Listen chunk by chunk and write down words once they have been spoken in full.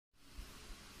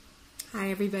Hi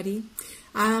everybody.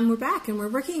 We're back and we're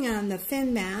working on the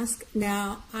Finn mask.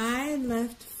 Now I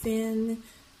left Finn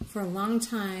for a long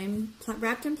time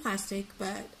wrapped in plastic,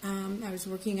 but I was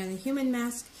working on the human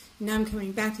mask. Now I'm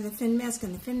coming back to the Finn mask,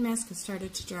 and the Finn mask has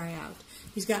started to dry out.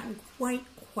 He's gotten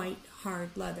quite hard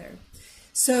leather.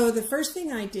 So the first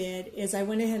thing I did is I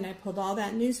went ahead and I pulled all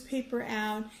that newspaper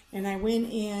out, and I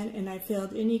went in and I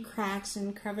filled any cracks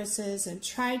and crevices and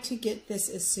tried to get this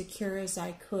as secure as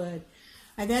I could.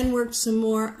 I then worked some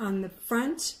more on the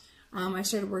front. I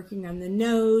started working on the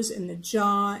nose and the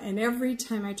jaw, and every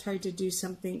time I tried to do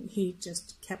something, he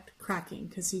just kept cracking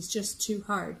because he's just too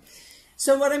hard.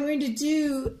 So what I'm going to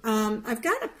do, I've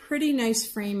got a pretty nice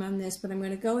frame on this, but I'm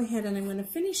going to go ahead and I'm going to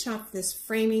finish off this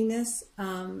framing this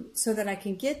so that I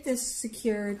can get this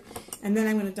secured, and then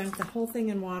I'm going to dunk the whole thing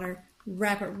in water,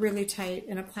 wrap it really tight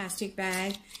in a plastic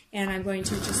bag, and I'm going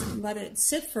to just let it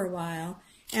sit for a while.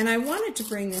 And I wanted to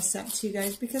bring this up to you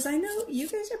guys because I know you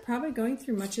guys are probably going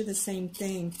through much of the same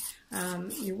thing.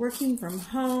 You're working from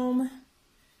home.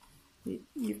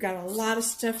 You've got a lot of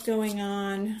stuff going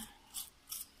on.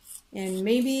 And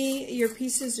maybe your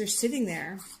pieces are sitting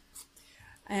there.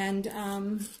 And,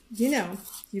 you know,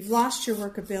 you've lost your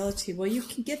workability. Well, you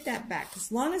can get that back.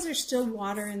 As long as there's still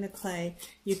water in the clay,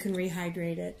 you can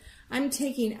rehydrate it.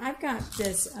 I've got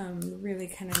this really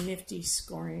kind of nifty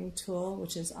scoring tool,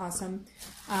 which is awesome,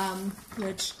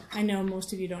 which I know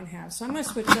most of you don't have. So I'm going to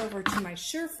switch over to my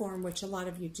Surform, which a lot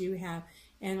of you do have.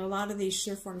 And a lot of these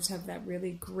Surforms have that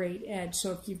really great edge.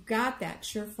 So if you've got that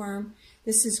Surform,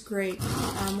 this is great.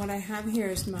 What I have here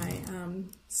is my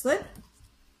slip.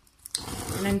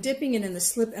 And I'm dipping it in the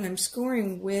slip, and I'm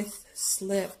scoring with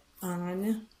slip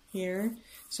on here.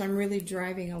 So I'm really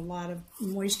driving a lot of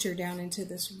moisture down into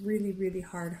this really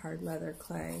hard leather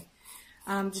clay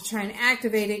to try and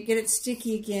activate it, get it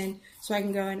sticky again, so I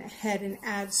can go ahead and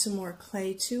add some more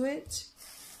clay to it,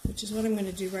 which is what I'm going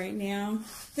to do right now.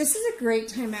 This is a great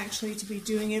time actually to be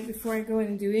doing it before I go in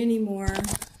and do any more.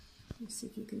 Let's see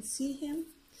if you can see him.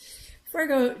 Before I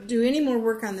go do any more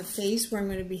work on the face, where I'm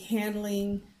going to be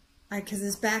handling, because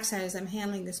this backside, as I'm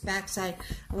handling this backside,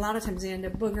 a lot of times I end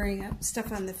up boogering up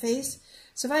stuff on the face.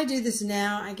 So if I do this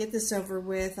now, I get this over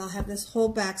with, I'll have this whole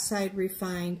backside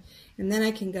refined, and then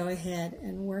I can go ahead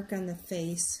and work on the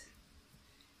face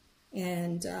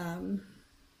and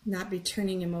not be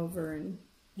turning him over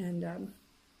and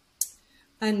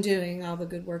undoing all the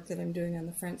good work that I'm doing on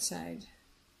the front side.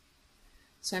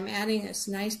 So I'm adding this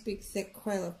nice big thick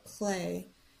coil of clay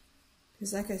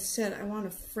because, like I said, I want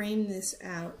to frame this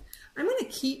out. I'm going to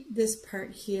keep this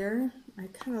part here. I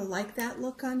kind of like that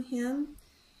look on him,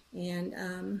 and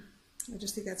I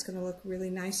just think that's going to look really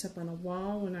nice up on a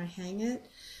wall when I hang it.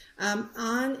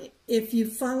 If you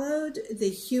followed the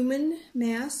human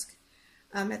mask,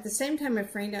 at the same time I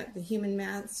framed out the human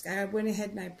mask, I went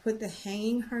ahead and I put the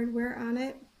hanging hardware on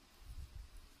it.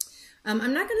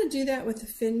 I'm not going to do that with the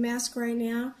Finn mask right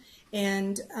now,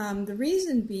 and the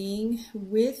reason being,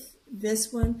 with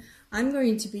this one, I'm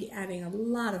going to be adding a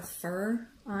lot of fur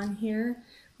on here,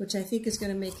 which I think is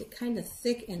going to make it kind of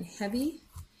thick and heavy.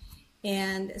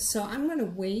 And so I'm going to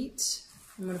wait.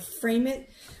 I'm going to frame it,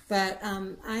 but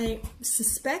I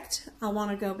suspect I'll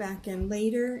want to go back in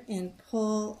later and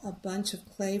pull a bunch of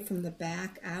clay from the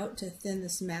back out to thin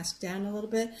this mask down a little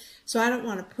bit. So I don't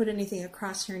want to put anything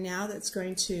across here now that's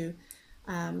going to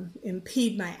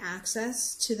impede my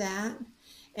access to that.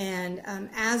 And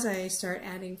as I start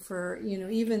adding fur, you know,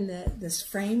 even this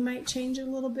frame might change a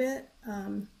little bit.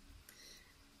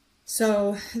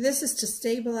 So this is to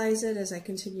stabilize it as I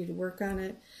continue to work on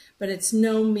it, but it's by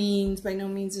no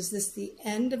means is this the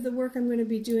end of the work I'm going to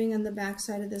be doing on the back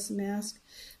side of this mask.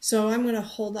 So I'm going to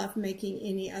hold off making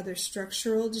any other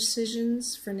structural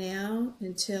decisions for now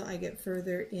until I get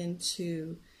further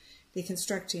into the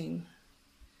constructing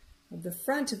of the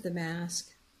front of the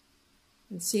mask,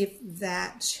 and see if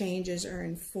that changes or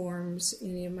informs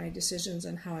any of my decisions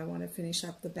on how I want to finish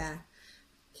up the back.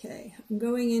 Okay, I'm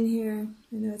going in here.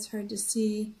 I know it's hard to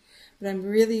see, but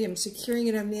I'm securing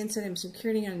it on the inside, I'm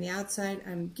securing it on the outside.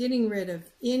 I'm getting rid of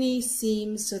any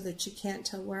seams so that you can't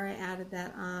tell where I added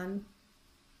that on.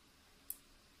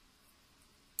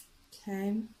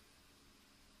 Okay.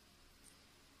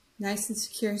 Nice and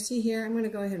secure. See here, I'm going to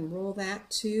go ahead and roll that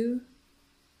too.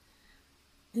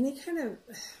 Any kind of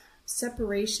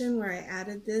separation where I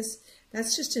added this,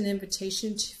 that's just an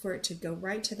invitation for it to go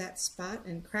right to that spot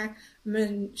and crack. I'm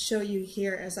going to show you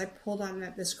here as I pulled on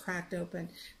that, this cracked open.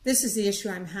 This is the issue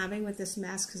I'm having with this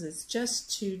mask because it's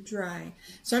just too dry.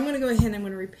 So I'm going to go ahead and I'm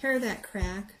going to repair that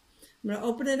crack. I'm going to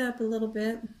open it up a little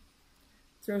bit,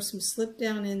 throw some slip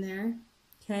down in there.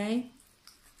 Okay.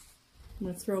 I'm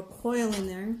going to throw a coil in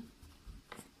there.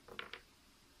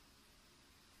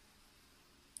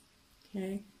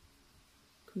 Okay,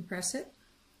 compress it,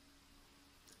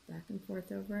 back and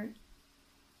forth over it,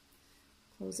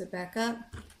 close it back up,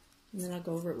 and then I'll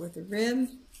go over it with a rib,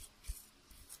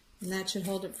 and that should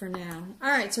hold it for now. All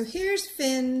right, so here's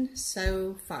Finn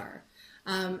so far.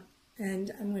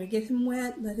 And I'm going to get him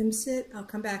wet, let him sit. I'll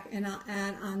come back and I'll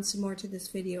add on some more to this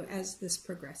video as this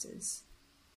progresses.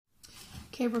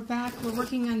 Okay, we're back. We're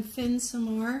working on Finn some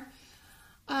more.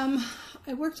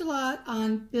 I worked a lot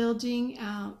on building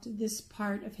out this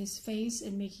part of his face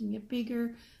and making it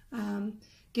bigger,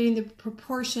 getting the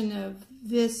proportion of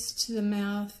this to the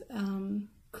mouth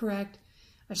correct.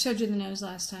 I showed you the nose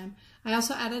last time. I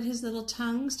also added his little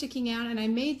tongue sticking out, and I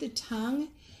made the tongue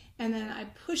and then I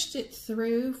pushed it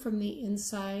through from the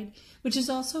inside, which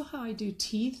is also how I do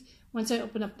teeth. Once I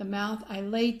open up the mouth, I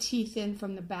lay teeth in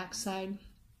from the back side.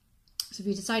 So if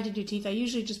you decide to do teeth, I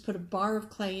usually just put a bar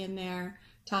of clay in there,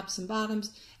 tops and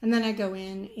bottoms, and then I go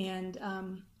in and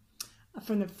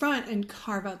from the front and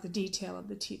carve out the detail of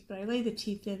the teeth. But I lay the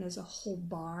teeth in as a whole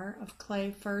bar of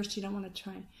clay first. You don't want to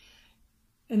try,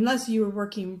 unless you were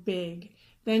working big,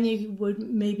 then you would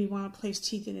maybe want to place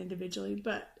teeth in individually.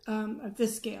 But at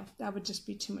this scale, that would just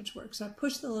be too much work. So I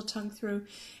push the little tongue through,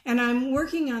 and I'm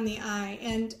working on the eye,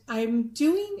 and I'm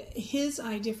doing his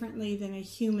eye differently than a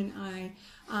human eye.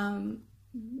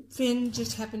 Finn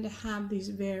just happened to have these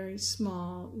very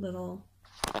small little,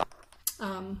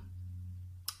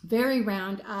 very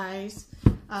round eyes.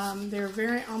 They're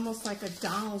very almost like a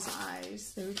doll's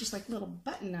eyes. They were just like little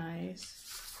button eyes.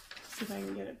 Let's see if I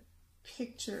can get a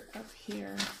picture up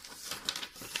here.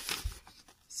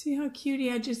 See how cute he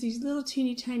had? Just these little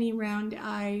teeny tiny round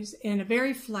eyes and a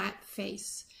very flat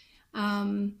face.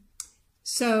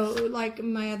 So like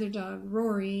my other dog,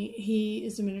 Rory, he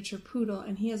is a miniature poodle,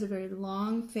 and he has a very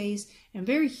long face and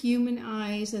very human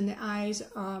eyes, and the eyes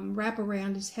wrap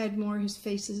around his head more. His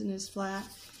face isn't as flat.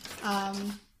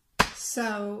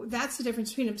 So that's the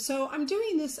difference between them. So I'm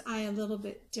doing this eye a little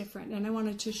bit different, and I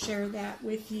wanted to share that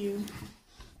with you.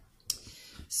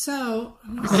 So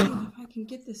I'm going to see if I can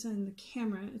get this on the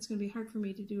camera. It's going to be hard for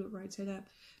me to do it right side up.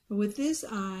 But with this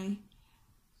eye,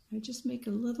 I just make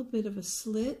a little bit of a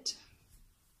slit.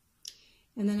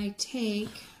 And then I take,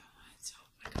 oh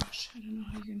my gosh, I don't know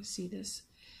how you're going to see this.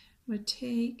 I'm going to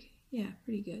take, yeah,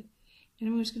 pretty good. And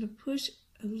I'm just going to push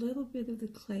a little bit of the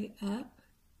clay up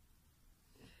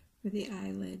for the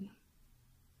eyelid.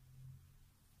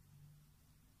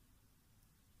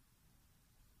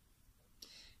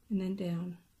 And then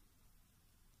down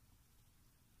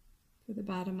for the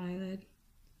bottom eyelid.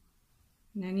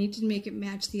 And I need to make it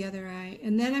match the other eye.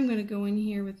 And then I'm going to go in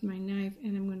here with my knife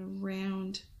and I'm going to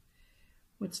round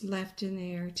what's left in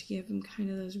there to give him kind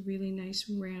of those really nice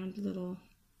round little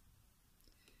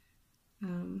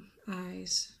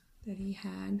eyes that he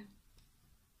had.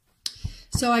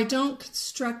 So I don't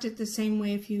construct it the same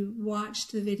way. If you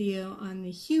watched the video on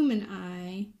the human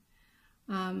eye,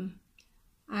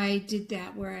 I did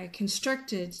that where I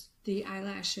constructed the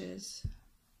eyelashes.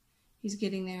 He's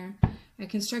getting there. I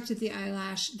constructed the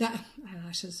eyelashes.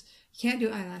 You can't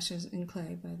do eyelashes in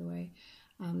clay, by the way.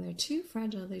 They're too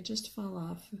fragile. They just fall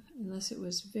off unless it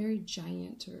was very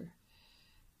giant, or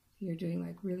if you're doing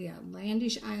like really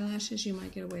outlandish eyelashes, you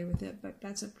might get away with it, but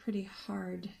that's a pretty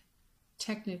hard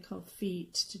technical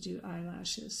feat to do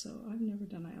eyelashes, so I've never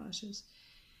done eyelashes.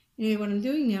 Anyway, what I'm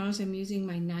doing now is I'm using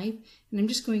my knife, and I'm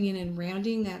just going in and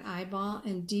rounding that eyeball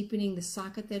and deepening the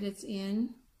socket that it's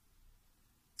in.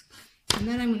 And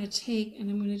then I'm going to take and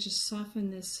I'm going to just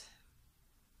soften this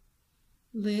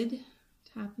lid,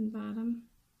 top and bottom.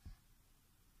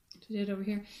 Did it over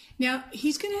here. Now,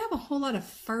 he's going to have a whole lot of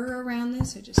fur around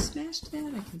this. I just smashed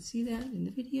that. I can see that in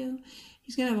the video.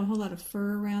 He's going to have a whole lot of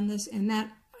fur around this, and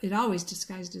that it always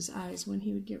disguised his eyes. When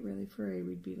he would get really furry,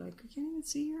 we'd be like, I can't even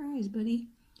see your eyes, buddy.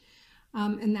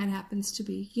 And that happens to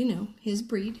be, you know, his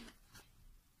breed.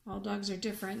 All dogs are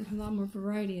different. A lot more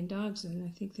variety in dogs than I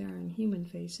think there are in human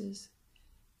faces.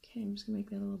 Okay, I'm just going to make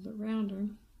that a little bit rounder.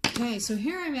 Okay, so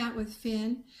here I'm at with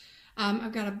Finn.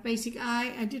 I've got a basic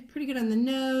eye. I did pretty good on the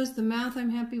nose. The mouth I'm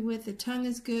happy with. The tongue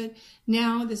is good.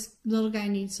 Now this little guy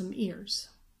needs some ears.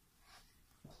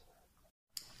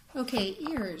 Okay,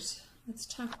 ears. Let's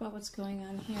talk about what's going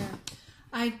on here.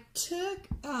 I took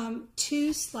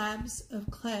 2 slabs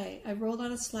of clay. I rolled out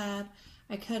a slab.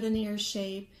 I cut an ear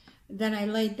shape. Then I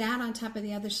laid that on top of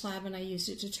the other slab, and I used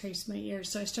it to trace my ears.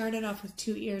 So I started off with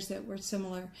 2 ears that were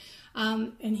similar.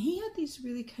 And he had these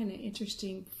really kind of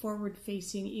interesting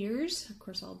forward-facing ears. Of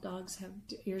course, all dogs have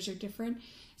ears are different.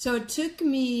 So it took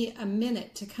me a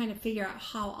minute to kind of figure out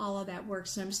how all of that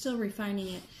works, and I'm still refining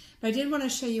it. But I did want to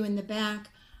show you in the back.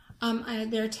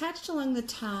 They're attached along the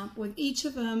top. With each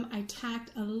of them, I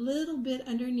tacked a little bit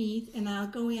underneath, and I'll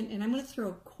go in and I'm going to throw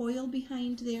a coil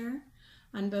behind there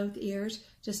on both ears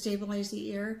to stabilize the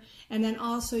ear. And then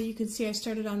also you can see I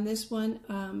started on this one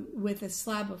with a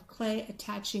slab of clay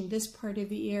attaching this part of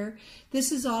the ear.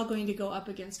 This is all going to go up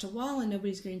against a wall and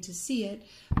nobody's going to see it,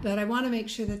 but I want to make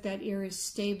sure that that ear is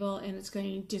stable and it's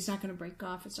not going to break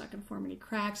off, it's not going to form any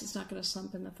cracks, it's not going to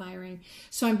slump in the firing.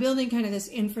 So I'm building kind of this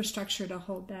infrastructure to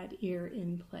hold that ear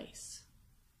in place.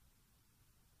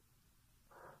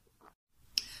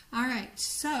 All right,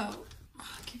 so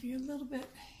I'll give you a little bit.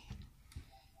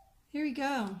 Here we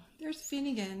go. There's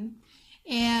Finnegan.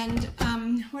 And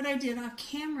what I did off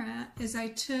camera is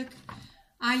I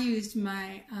used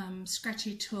my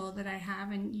scratchy tool that I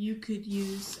have, and you could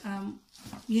use,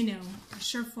 you know, a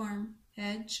Surform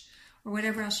edge or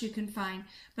whatever else you can find.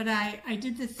 But I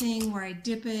did the thing where I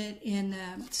dip it in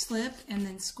the slip and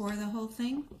then score the whole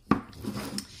thing.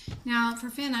 Now for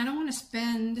Finn, I don't want to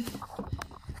spend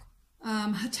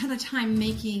a ton of time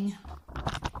making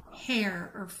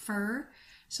hair or fur.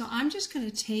 So I'm just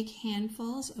going to take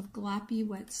handfuls of gloppy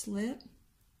wet slip,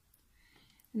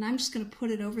 and I'm just going to put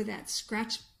it over that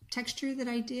scratch texture that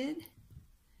I did.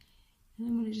 And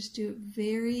I'm going to just do it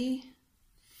very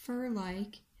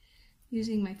fur-like,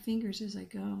 using my fingers as I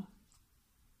go.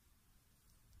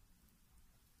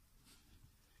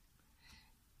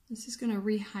 This is going to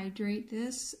rehydrate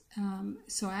this,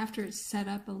 so after it's set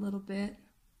up a little bit,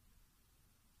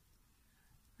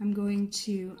 I'm going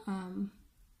to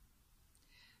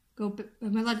I'm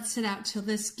going to let it sit out till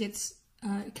this gets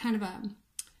kind of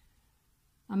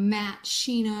a matte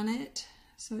sheen on it.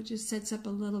 So it just sets up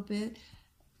a little bit.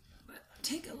 But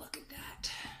take a look at that.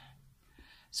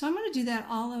 So I'm going to do that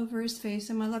all over his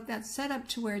face. I'm going to let that set up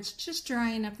to where it's just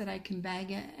dry enough that I can bag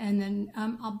it. And then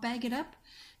I'll bag it up,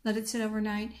 let it sit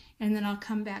overnight, and then I'll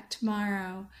come back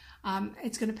tomorrow.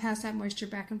 It's going to pass that moisture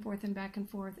back and forth and back and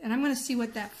forth. And I'm going to see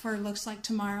what that fur looks like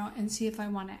tomorrow and see if I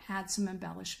want to add some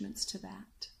embellishments to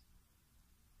that.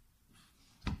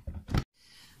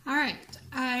 All right,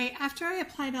 after I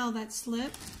applied all that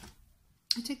slip,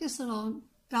 I took this little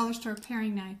dollar store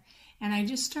paring knife and I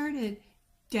just started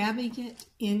dabbing it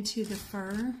into the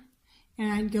fur,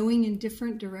 and I'm going in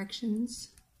different directions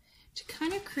to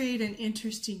kind of create an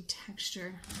interesting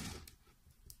texture.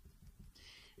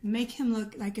 Make him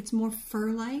look like it's more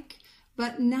fur-like,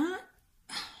 but not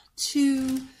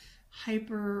too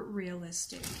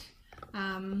hyper-realistic.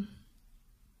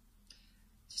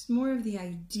 Just more of the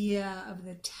idea of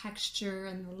the texture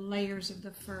and the layers of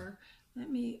the fur. Let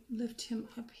me lift him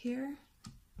up here.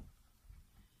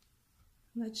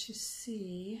 Let you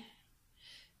see.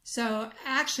 So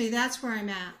actually that's where I'm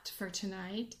at for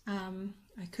tonight.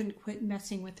 I couldn't quit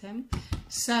messing with him.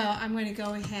 So I'm going to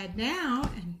go ahead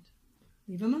now and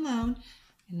leave him alone.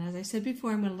 And as I said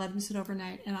before, I'm going to let him sit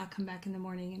overnight, and I'll come back in the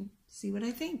morning and see what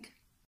I think.